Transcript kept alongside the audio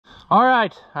All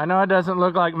right, I know it doesn't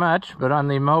look like much, but on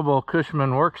the mobile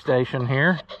Cushman workstation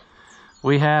here,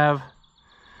 we have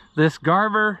this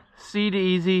Garber Seed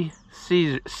Easy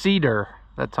Seeder.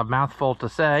 That's a mouthful to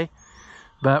say,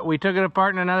 but we took it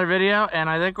apart in another video, and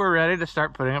I think we're ready to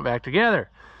start putting it back together.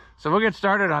 So we'll get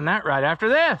started on that right after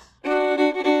this.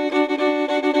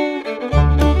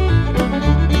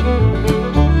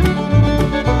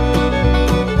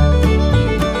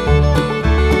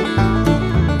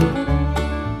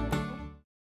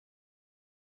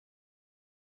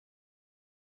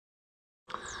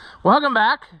 Welcome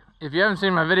back. If you haven't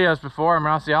seen my videos before, I'm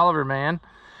Ross the Oliver Man,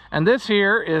 and this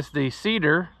here is the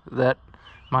seeder that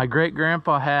my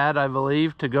great-grandpa had, I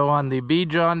believe, to go on the B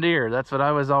John Deere. That's what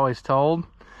I was always told.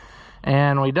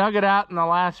 And we dug it out in the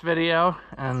last video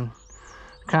and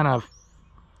kind of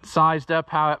sized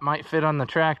up how it might fit on the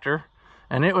tractor,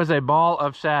 and it was a ball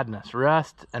of sadness,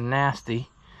 rust and nasty.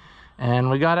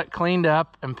 And we got it cleaned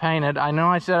up and painted. I know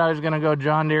I said I was going to go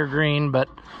John Deere green, but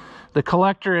the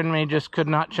collector in me just could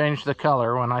not change the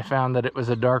color when I found that it was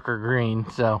a darker green,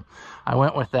 so I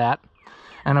went with that.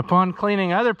 And upon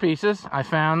cleaning other pieces, I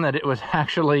found that it was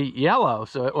actually yellow.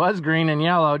 So it was green and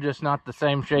yellow, just not the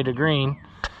same shade of green.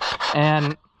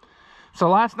 And so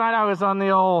last night I was on the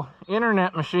old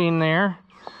internet machine there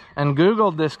and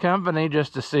Googled this company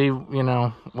just to see, you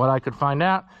know, what I could find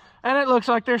out. And it looks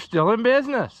like they're still in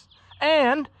business.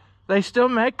 And they still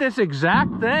make this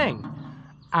exact thing.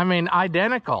 I mean,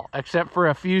 identical, except for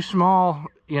a few small,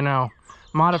 you know,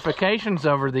 modifications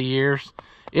over the years.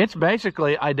 It's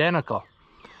basically identical.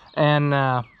 And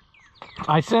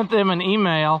I sent them an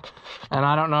email, and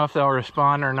I don't know if they'll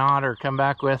respond or not or come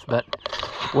back with, but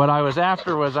what I was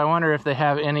after was I wonder if they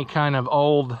have any kind of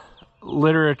old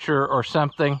literature or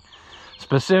something,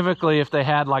 specifically if they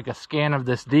had like a scan of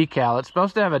this decal. It's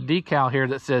supposed to have a decal here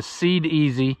that says Seed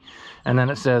Easy, and then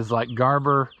it says like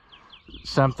Garber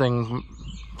something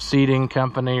seeding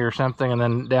company or something, and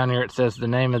then down here it says the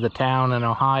name of the town in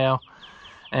Ohio.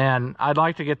 And I'd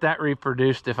like to get that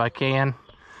reproduced if I can.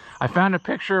 I found a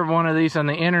picture of one of these on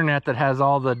the internet that has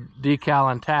all the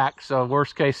decal intact, so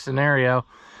worst case scenario,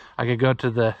 I could go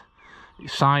to the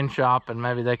sign shop and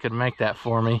maybe they could make that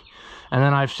for me. And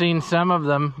then I've seen some of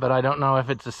them, but I don't know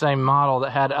if it's the same model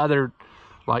that had other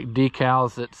like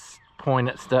decals that point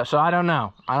at stuff. So I don't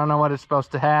know what it's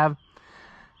supposed to have.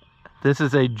 This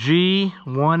is a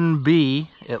G1B,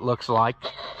 it looks like.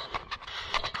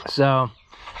 So,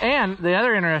 and the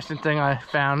other interesting thing I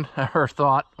found or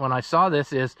thought when I saw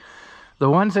this is the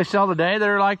ones they sell today that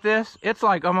are like this, it's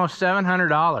like almost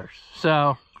 $700.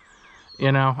 So,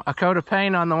 you know, a coat of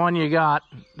paint on the one you got,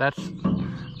 that's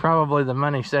probably the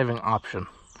money-saving option.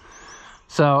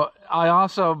 So, I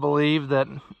also believe that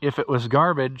if it was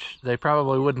garbage, they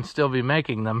probably wouldn't still be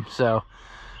making them. So,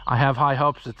 I have high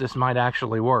hopes that this might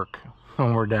actually work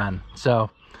when we're done. So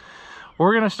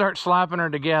we're going to start slapping her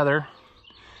together,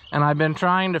 and I've been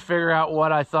trying to figure out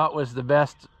what I thought was the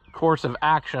best course of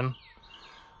action,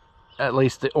 at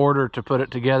least the order to put it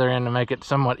together in to make it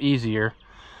somewhat easier.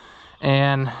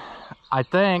 And I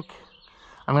think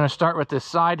I'm going to start with this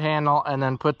side handle and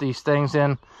then put these things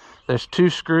in. There's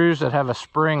two screws that have a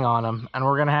spring on them, and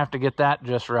we're going to have to get that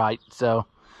just right. So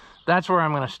that's where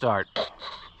I'm going to start.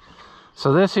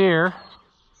 So this here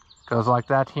goes like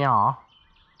that here,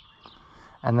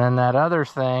 and then that other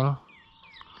thing,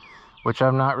 which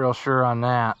I'm not real sure on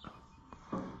that.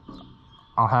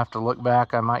 I'll have to look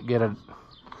back. I might get it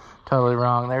totally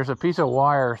wrong. There's a piece of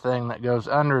wire thing that goes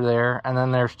under there, and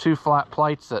then there's two flat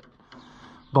plates that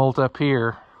bolt up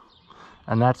here,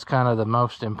 and that's kind of the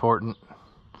most important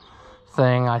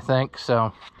thing, I think.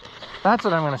 So that's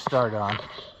what I'm going to start on.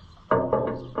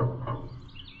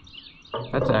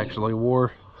 That's actually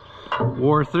wore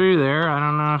through there. I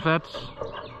don't know if that's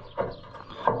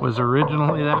was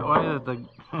originally that way, that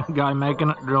the guy making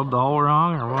it drilled the hole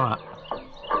wrong or what,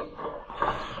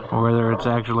 or whether it's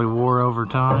actually wore over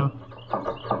time.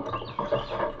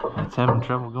 It's having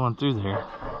trouble going through there.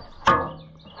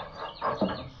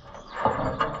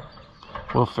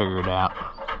 We'll figure it out.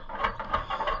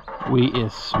 We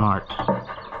is smart.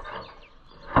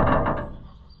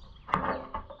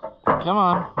 Come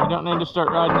on, we don't need to start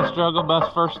riding the struggle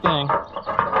bus first thing.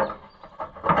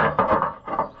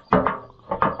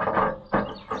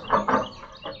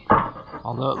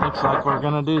 Although it looks like we're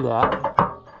gonna do that.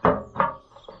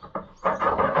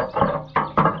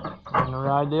 We're gonna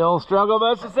ride the old struggle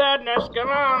bus of sadness, come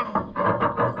on.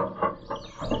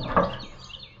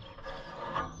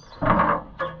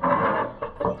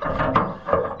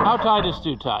 How tight is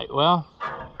too tight? Well,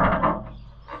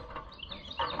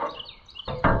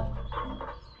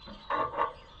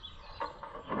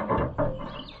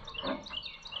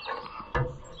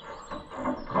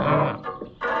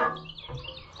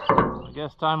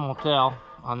 guess time will tell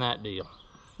on that deal.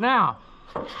 Now,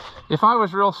 if I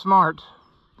was real smart,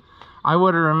 I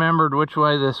would have remembered which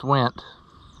way this went,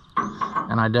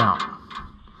 and I don't.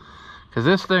 Because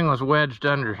this thing was wedged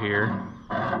under here.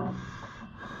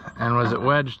 And was it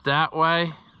wedged that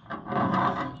way?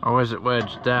 Or was it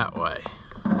wedged that way?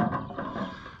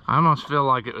 I almost feel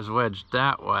like it was wedged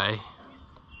that way.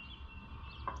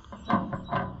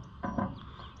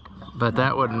 But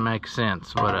that wouldn't make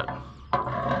sense, would it?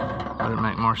 Would it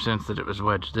make more sense that it was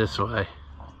wedged this way?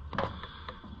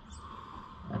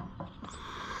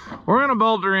 We're gonna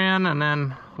bolt her in and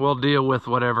then we'll deal with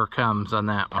whatever comes on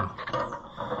that one.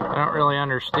 I don't really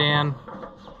understand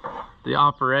the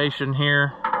operation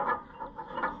here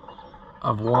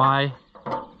of why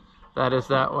that is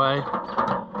that way.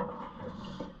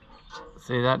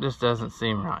 See, that just doesn't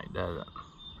seem right, does it?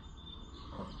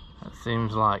 That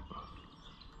seems like,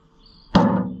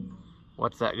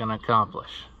 what's that gonna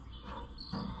accomplish?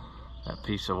 That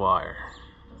piece of wire.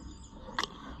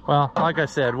 Well, like I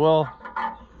said, we'll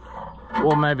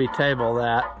maybe table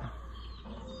that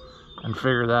and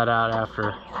figure that out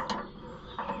after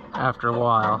a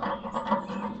while.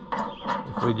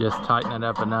 If we just tighten it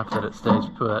up enough that it stays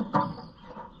put.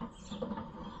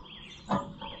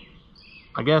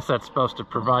 I guess that's supposed to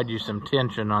provide you some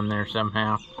tension on there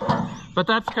somehow. But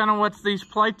that's kind of what these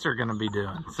plates are going to be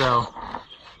doing. So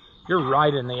you're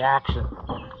right in the action.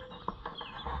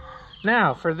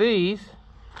 Now for these,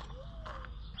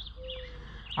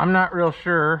 I'm not real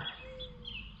sure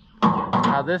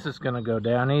how this is going to go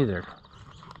down either.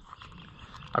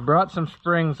 I brought some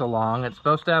springs along. It's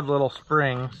supposed to have little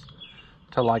springs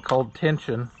to like hold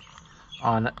tension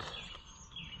on it.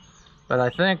 But I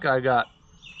think I got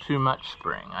too much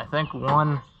spring. I think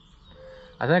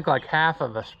like half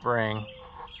of a spring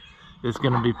is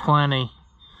going to be plenty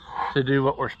to do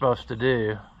what we're supposed to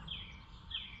do.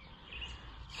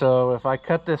 So if I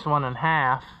cut this one in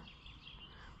half,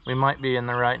 we might be in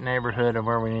the right neighborhood of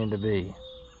where we need to be.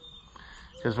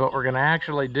 Because what we're going to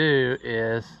actually do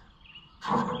is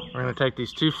we're going to take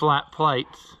these two flat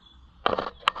plates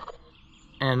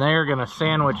and they're going to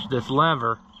sandwich this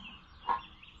lever,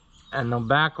 and the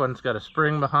back one's got a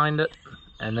spring behind it,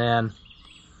 and then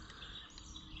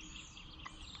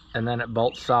it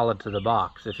bolts solid to the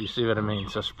box, if you see what I mean.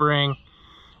 So spring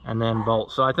and then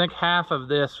bolt. So I think half of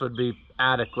this would be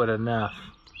adequate enough,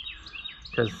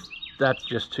 because that's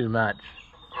just too much.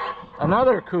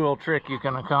 Another cool trick you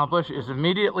can accomplish is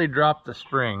immediately drop the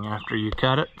spring after you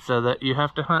cut it, so that you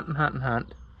have to hunt and hunt and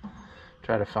hunt.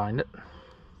 Try to find it.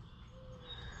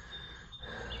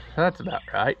 That's about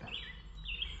right.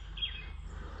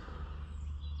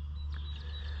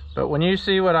 But when you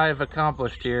see what I've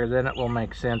accomplished here, then it will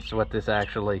make sense what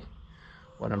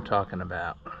I'm talking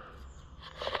about.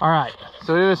 All right,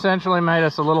 so we've essentially made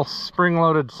us a little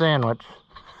spring-loaded sandwich,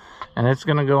 and it's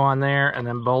gonna go on there and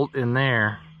then bolt in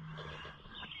there.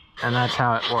 And that's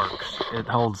how it works. It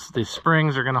holds, the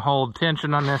springs are gonna hold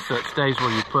tension on this so it stays where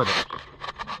you put it.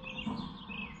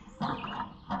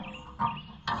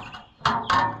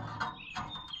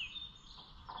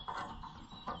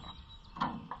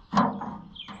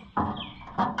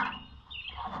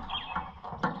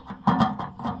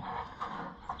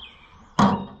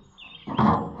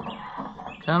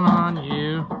 Come on,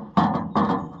 you.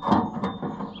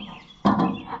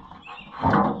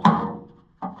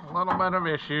 A little bit of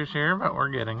issues here, but we're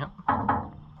getting it.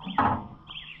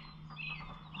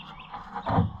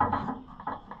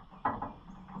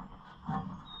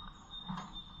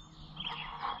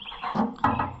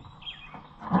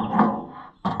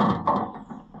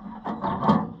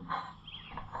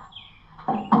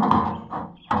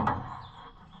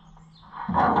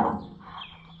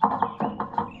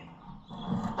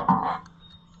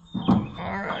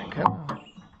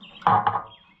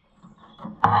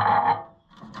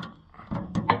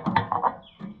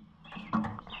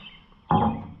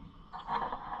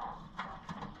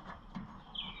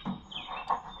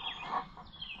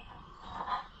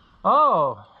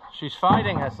 Oh, she's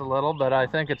fighting us a little, but I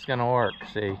think it's gonna work.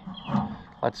 See,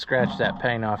 let's scratch that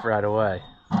paint off right away.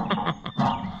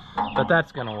 But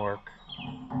that's gonna work.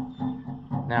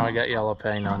 Now we got yellow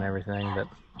paint on everything, but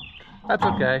that's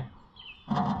okay.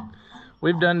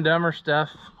 We've done dumber stuff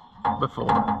before.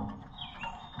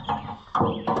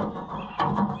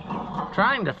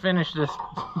 Trying to finish this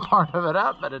part of it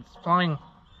up, but it's playing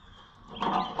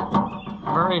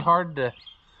very hard to,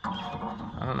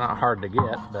 not hard to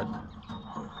get, but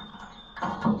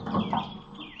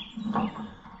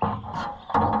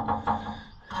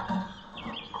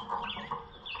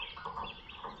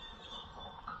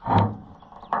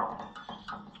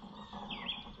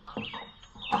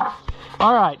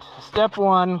All right, step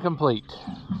one complete.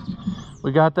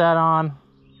 We got that on,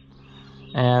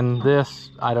 and this,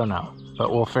 I don't know,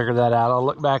 but we'll figure that out. I'll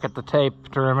look back at the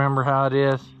tape to remember how it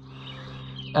is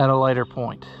at a later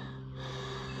point.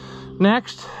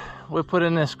 Next, we put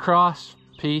in this cross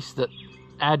piece that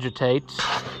agitates,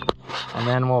 and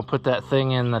then we'll put that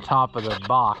thing in the top of the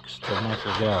box to make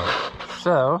her go.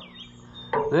 So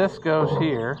this goes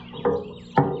here,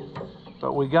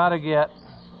 but we gotta get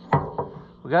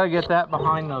that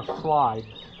behind those slides.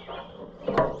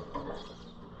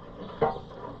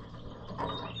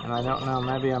 And I don't know,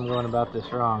 maybe I'm going about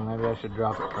this wrong. Maybe I should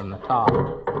drop it from the top.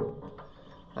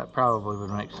 That probably would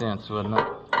make sense, wouldn't it?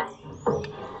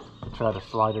 Try to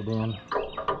slide it in.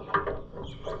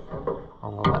 Or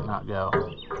will that not go?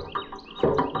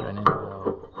 Do I need to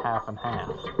go half and half?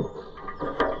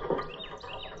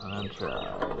 And then try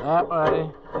that way.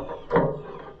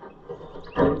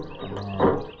 And then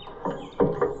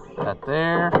that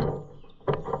there.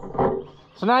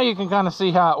 So now you can kind of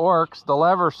see how it works. The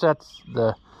lever sets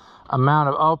the amount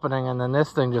of opening, and then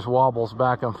this thing just wobbles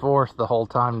back and forth the whole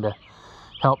time to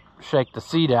help shake the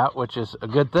seed out, which is a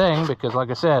good thing because, like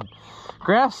I said,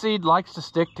 grass seed likes to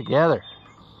stick together.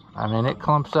 I mean, it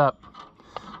clumps up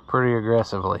pretty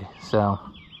aggressively. So,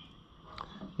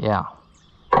 yeah.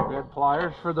 Good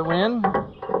pliers for the wind.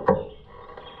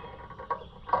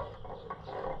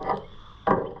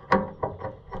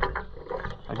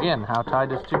 Again, how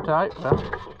tight is too tight? Well,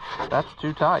 that's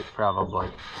too tight, probably.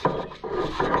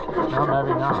 No,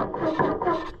 maybe not.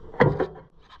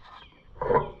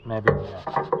 Maybe yes.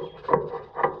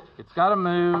 It's got to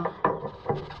move,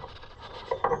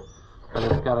 but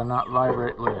it's got to not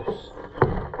vibrate loose.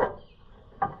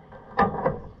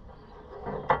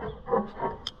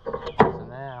 So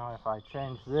now, if I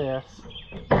change this,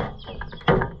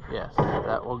 yes,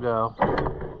 that will go.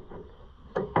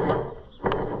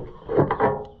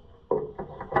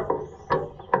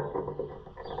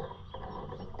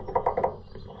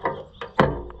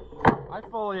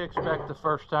 I expect the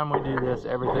first time we do this,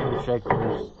 everything to shake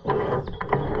loose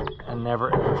and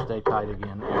never ever stay tight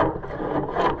again.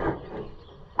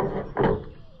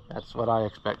 That's what I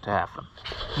expect to happen.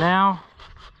 Now,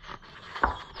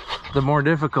 the more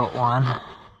difficult one.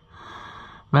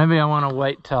 Maybe I want to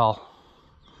wait till,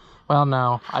 well,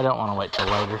 no, I don't want to wait till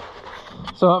later.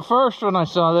 So at first when I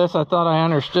saw this, I thought I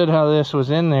understood how this was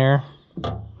in there.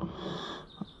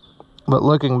 But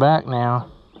looking back now,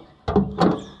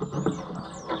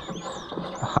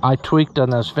 I tweaked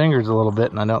on those fingers a little bit,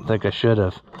 and I don't think I should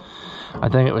have. I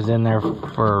think it was in there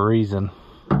for a reason.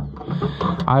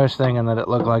 I was thinking that it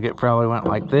looked like it probably went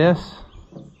like this.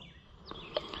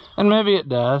 And maybe it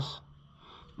does.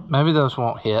 Maybe those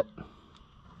won't hit.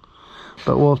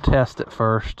 But we'll test it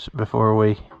first before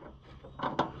we...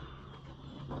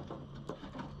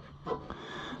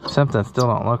 Something still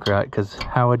don't look right, because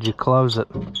how would you close it?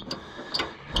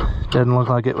 Doesn't look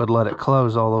like it would let it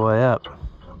close all the way up.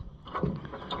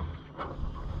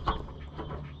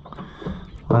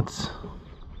 Let's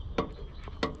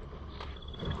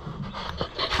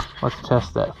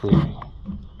test that theory.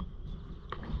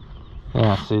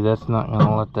 Yeah, see, that's not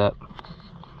gonna let that,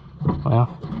 well,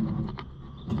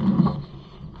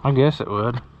 I guess it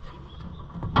would.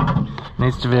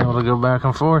 Needs to be able to go back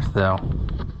and forth though.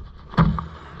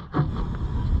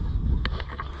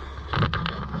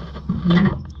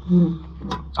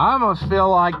 I almost feel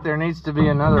like there needs to be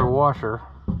another washer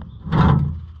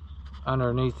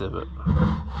underneath of it.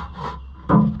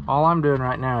 All I'm doing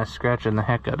right now is scratching the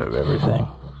heck out of everything.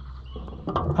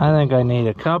 I think I need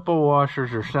a couple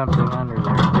washers or something under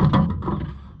there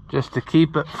just to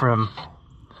keep it from,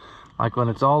 like when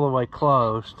it's all the way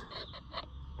closed,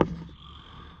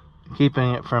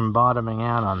 keeping it from bottoming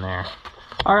out on there.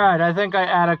 All right, I think I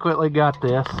adequately got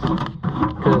this,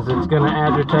 because it's going to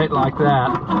agitate like that.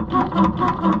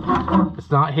 It's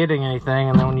not hitting anything,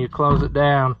 and then when you close it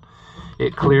down,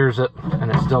 it clears it, and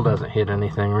it still doesn't hit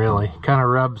anything really. Kind of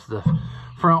rubs the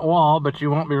front wall, but you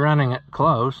won't be running it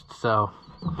closed, so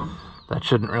that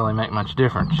shouldn't really make much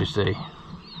difference, you see.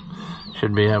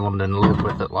 Should be able to live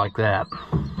with it like that.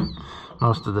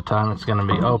 Most of the time it's going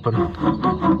to be open.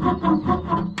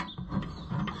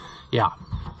 Yeah.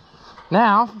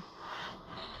 Now,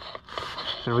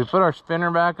 should we put our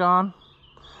spinner back on?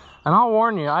 And I'll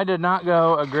warn you, I did not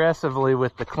go aggressively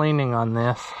with the cleaning on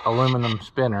this aluminum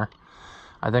spinner.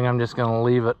 I think I'm just going to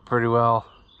leave it pretty well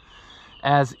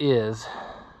as is.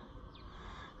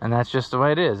 And that's just the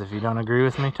way it is. If you don't agree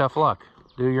with me, tough luck.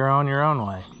 Do your own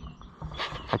way.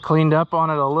 I cleaned up on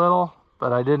it a little,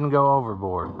 but I didn't go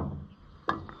overboard.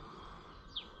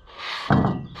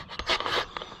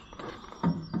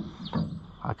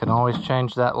 I can always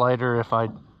change that later if I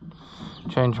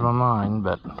change my mind,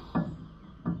 but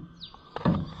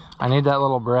I need that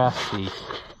little brass piece.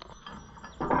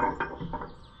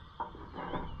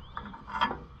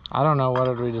 I don't know, what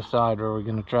did we decide? Were we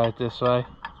going to try it this way?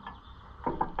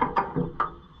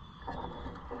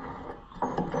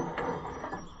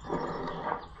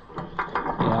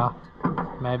 Yeah,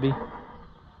 maybe.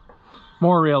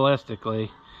 More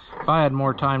realistically, if I had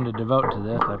more time to devote to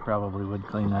this, I probably would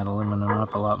clean that aluminum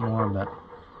up a lot more, but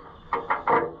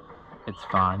it's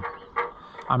fine.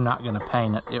 I'm not going to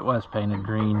paint it. It was painted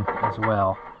green as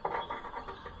well.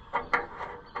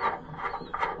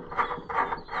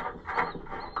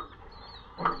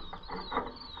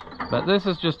 But this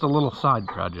is just a little side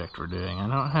project we're doing. I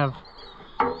don't have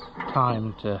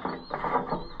time to,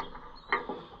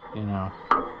 you know,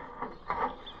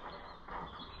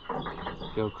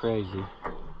 go crazy.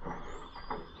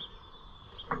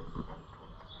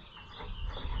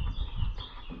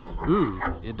 Ooh,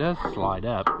 it does slide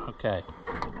up. Okay.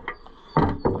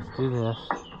 Let's do this.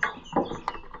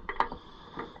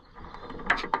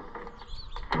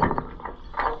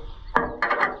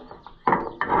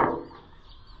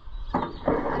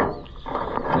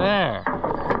 There.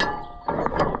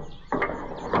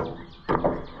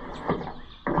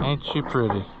 Ain't she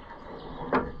pretty?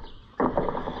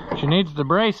 She needs the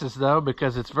braces though,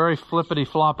 because it's very flippity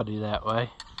floppity that way.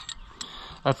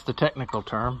 That's the technical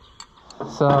term.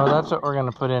 So that's what we're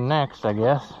going to put in next, I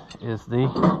guess, is the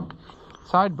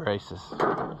side braces.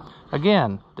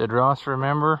 Again, did Ross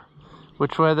remember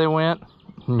which way they went?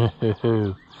 No.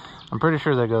 I'm pretty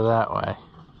sure they go that way.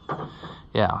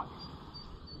 Yeah.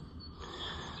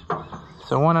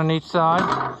 So one on each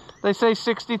side. They say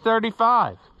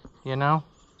 60-35, you know?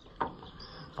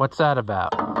 What's that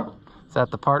about? Is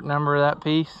that the part number of that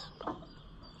piece?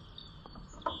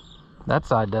 That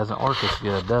side doesn't work as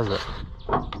good, does it?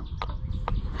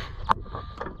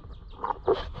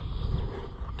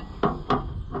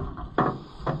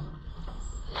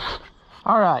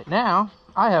 Alright, now,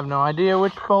 I have no idea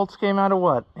which bolts came out of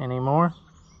what anymore.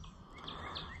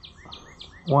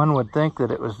 One would think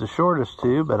that it was the shortest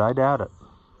two, but I doubt it.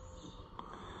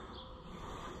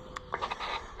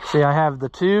 See, I have the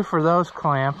two for those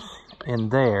clamps in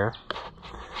there.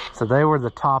 So they were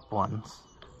the top ones.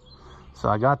 So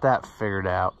I got that figured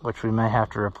out, which we may have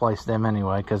to replace them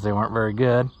anyway because they weren't very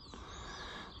good.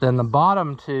 Then the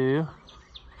bottom two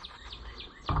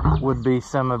would be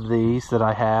some of these that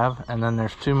I have, and then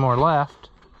there's two more left.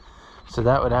 So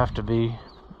that would have to be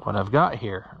what I've got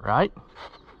here, right?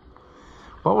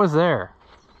 What was there?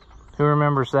 Who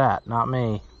remembers that? Not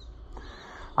me.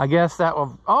 I guess that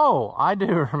will... Oh, I do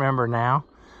remember now.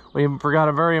 We forgot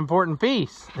a very important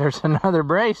piece. There's another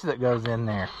brace that goes in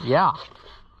there. Yeah.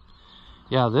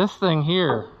 Yeah, this thing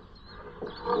here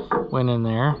went in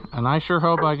there, and I sure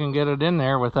hope I can get it in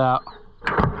there without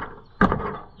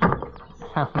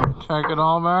having to take it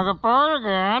all back apart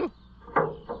again.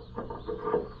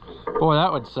 Boy,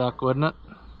 that would suck, wouldn't it?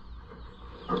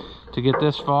 To get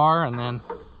this far, and then...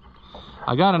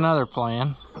 I got another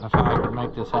plan of how I could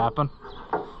make this happen.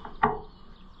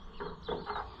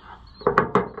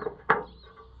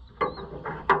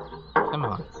 Come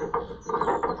on.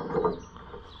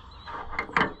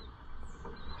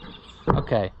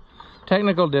 Okay.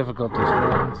 Technical difficulties,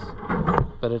 friends.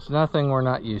 But it's nothing we're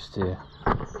not used to.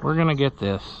 We're gonna get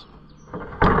this.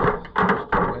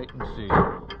 Just wait and see.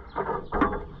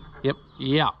 Yep.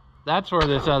 Yeah. That's where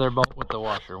this other bolt with the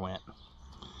washer went.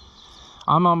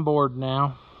 I'm on board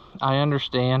now. I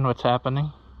understand what's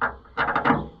happening.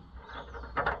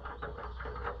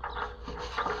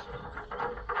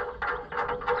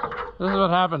 This is what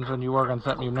happens when you work on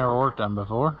something you've never worked on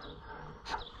before.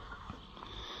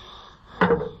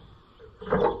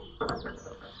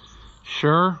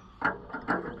 Sure?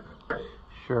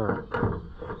 Sure.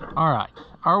 Alright.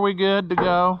 Are we good to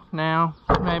go now?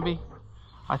 Maybe?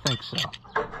 I think so.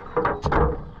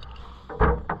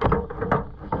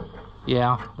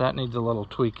 Yeah, that needs a little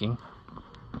tweaking.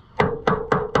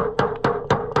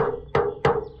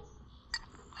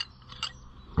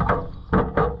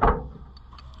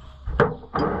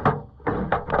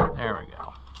 There we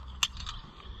go.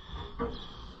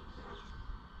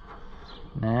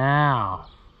 Now,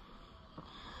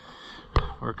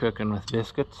 we're cooking with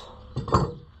biscuits.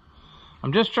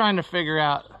 I'm just trying to figure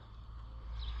out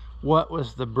what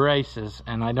was the braces,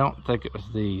 and I don't think it was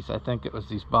these. I think it was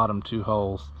these bottom two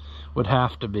holes. Would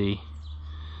have to be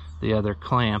the other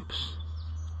clamps.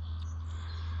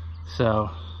 So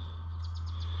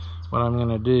what I'm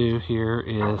gonna do here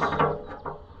is,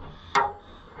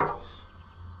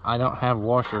 I don't have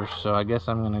washers, so I guess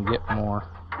I'm gonna get more.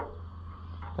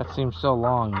 That seems so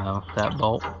long though, that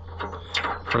bolt,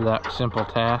 for that simple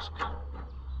task.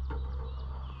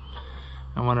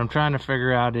 And what I'm trying to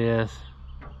figure out is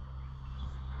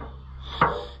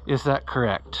that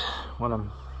correct?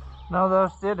 No,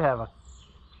 those did have a,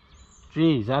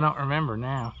 geez, I don't remember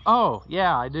now. Oh,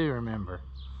 yeah, I do remember.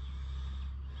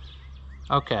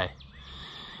 Okay.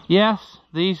 Yes,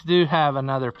 these do have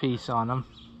another piece on them.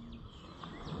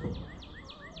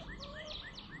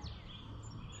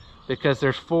 Because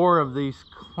there's 4 of these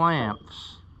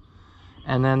clamps,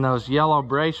 and then those yellow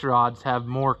brace rods have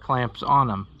more clamps on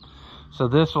them. So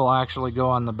this will actually go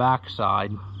on the back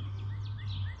side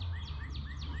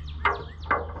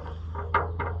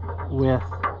with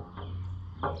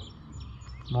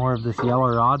more of this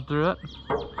yellow rod through it?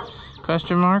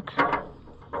 Question mark?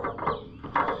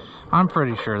 I'm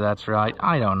pretty sure that's right.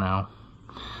 I don't know.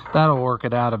 That'll work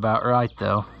it out about right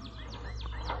though.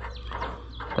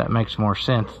 That makes more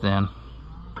sense then.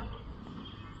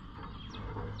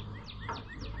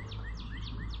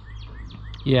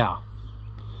 Yeah.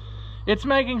 It's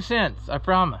making sense, I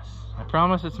promise. I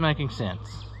promise it's making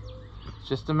sense. It's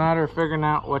just a matter of figuring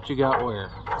out what you got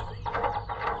where.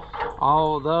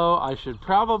 Although I should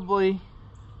probably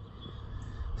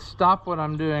stop what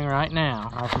I'm doing right now.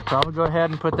 I should probably go ahead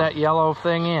and put that yellow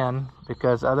thing in,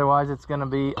 because otherwise it's going to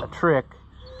be a trick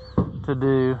to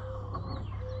do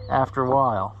after a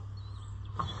while.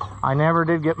 I never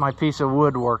did get my piece of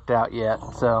wood worked out yet,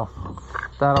 so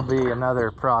that'll be another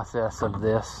process of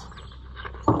this.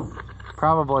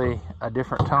 Probably a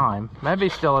different time, maybe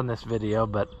still in this video,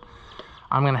 but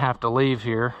I'm gonna have to leave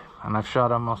here, and I've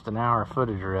shot almost an hour of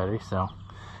footage already, so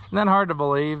isn't that hard to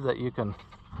believe that you can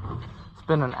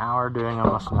spend an hour doing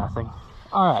almost nothing?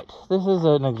 All right, this is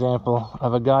an example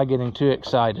of a guy getting too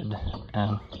excited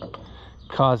and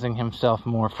causing himself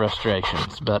more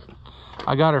frustrations, but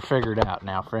I got her figured out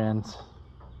now, friends.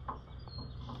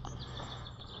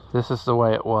 This is the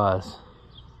way it was.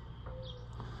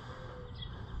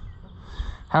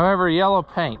 However, yellow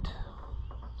paint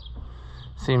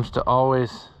seems to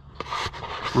always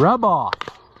rub off.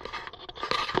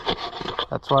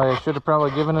 That's why I should have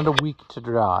probably given it a week to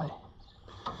dry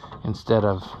instead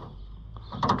of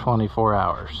 24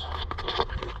 hours.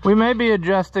 We may be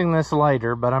adjusting this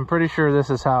later, but I'm pretty sure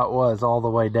this is how it was all the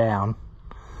way down.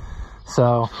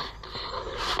 So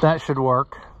that should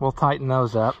work. We'll tighten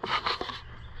those up.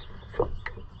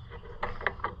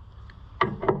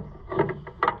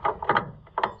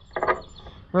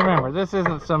 Remember, this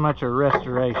isn't so much a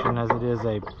restoration as it is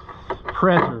a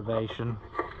preservation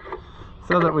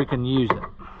so that we can use it.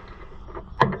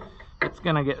 It's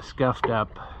gonna get scuffed up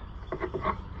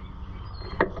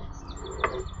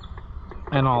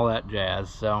and all that jazz,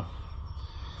 so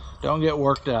don't get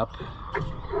worked up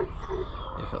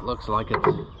if it looks like it's,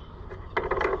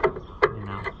 you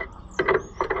know,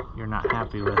 you're not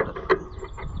happy with it.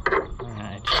 All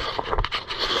right,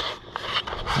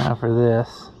 now for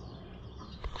this.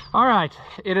 All right,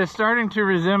 it is starting to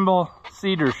resemble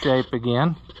cedar shape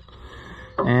again,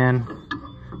 and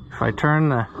if I turn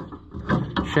the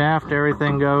shaft,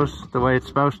 everything goes the way it's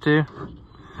supposed to,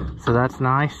 so that's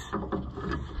nice.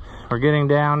 We're getting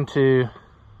down to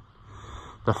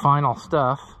the final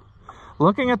stuff.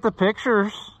 Looking at the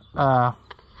pictures, I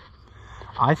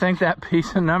think that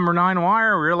piece of number 9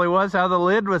 wire really was how the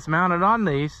lid was mounted on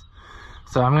these,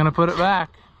 so I'm gonna put it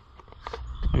back.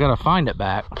 I gotta find it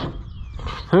back.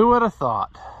 Who would have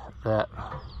thought that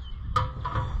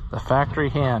the factory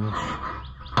hinge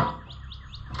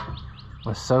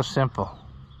was so simple?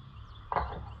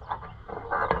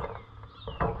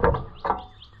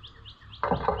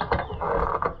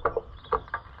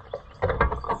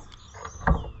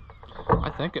 I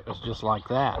think it was just like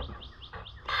that.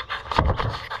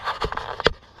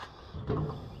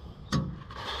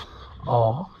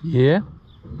 Oh, yeah,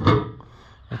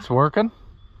 it's working.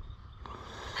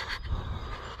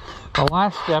 The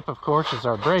last step, of course, is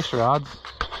our brace rods,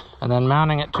 and then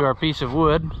mounting it to our piece of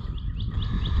wood.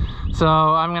 So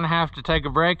I'm gonna have to take a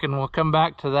break, and we'll come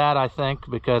back to that, I think,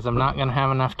 because I'm not gonna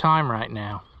have enough time right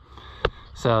now.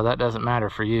 So that doesn't matter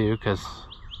for you, because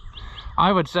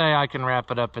I would say I can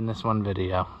wrap it up in this one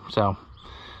video. So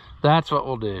that's what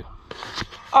we'll do.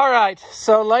 All right,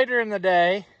 so later in the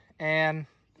day, and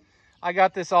I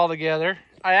got this all together.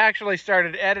 I actually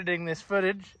started editing this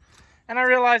footage, and I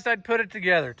realized I'd put it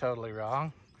together totally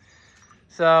wrong.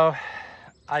 So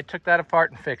I took that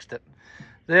apart and fixed it.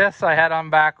 This I had on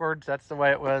backwards. That's the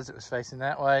way it was. It was facing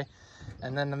that way.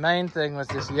 And then the main thing was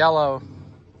this yellow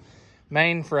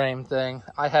mainframe thing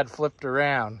I had flipped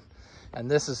around. And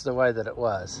this is the way that it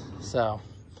was. So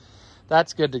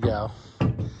that's good to go.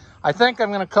 I think I'm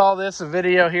going to call this a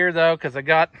video here, though, because I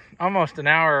got almost an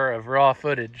hour of raw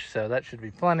footage, so that should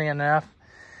be plenty enough.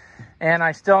 And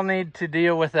I still need to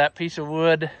deal with that piece of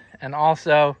wood, and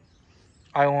also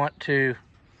I want to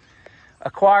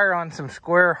acquire on some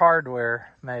square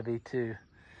hardware, maybe, to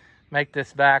make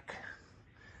this back,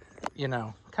 you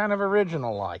know, kind of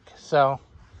original-like. So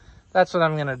that's what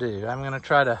I'm going to do. I'm going to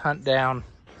try to hunt down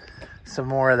some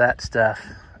more of that stuff,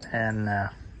 and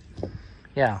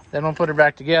yeah, then we'll put her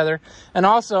back together. And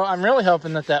also, I'm really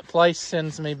hoping that that place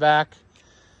sends me back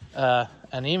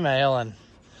an email and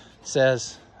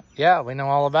says, yeah, we know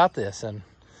all about this, and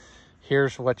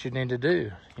here's what you need to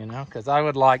do, you know, because I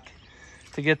would like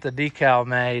to get the decal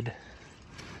made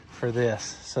for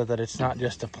this so that it's not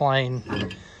just a plain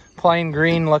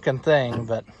green looking thing.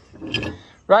 But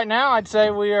right now, I'd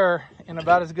say we are in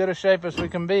about as good a shape as we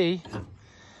can be.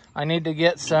 I need to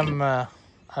get some, I'm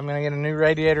going to get a new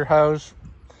radiator hose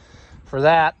for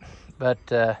that, but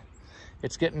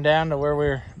it's getting down to where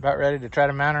we're about ready to try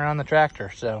to mount her on the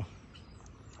tractor. So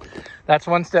that's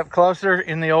one step closer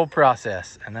in the old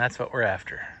process, and that's what we're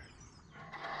after.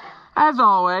 As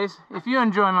always, if you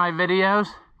enjoy my videos,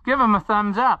 give them a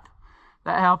thumbs up.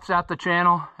 That helps out the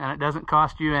channel, and it doesn't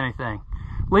cost you anything.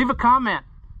 Leave a comment.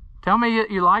 Tell me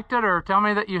that you liked it, or tell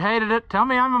me that you hated it. Tell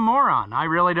me I'm a moron. I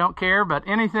really don't care, but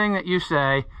anything that you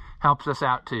say helps us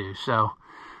out too. So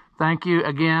thank you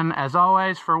again, as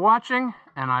always, for watching,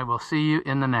 and I will see you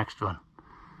in the next one.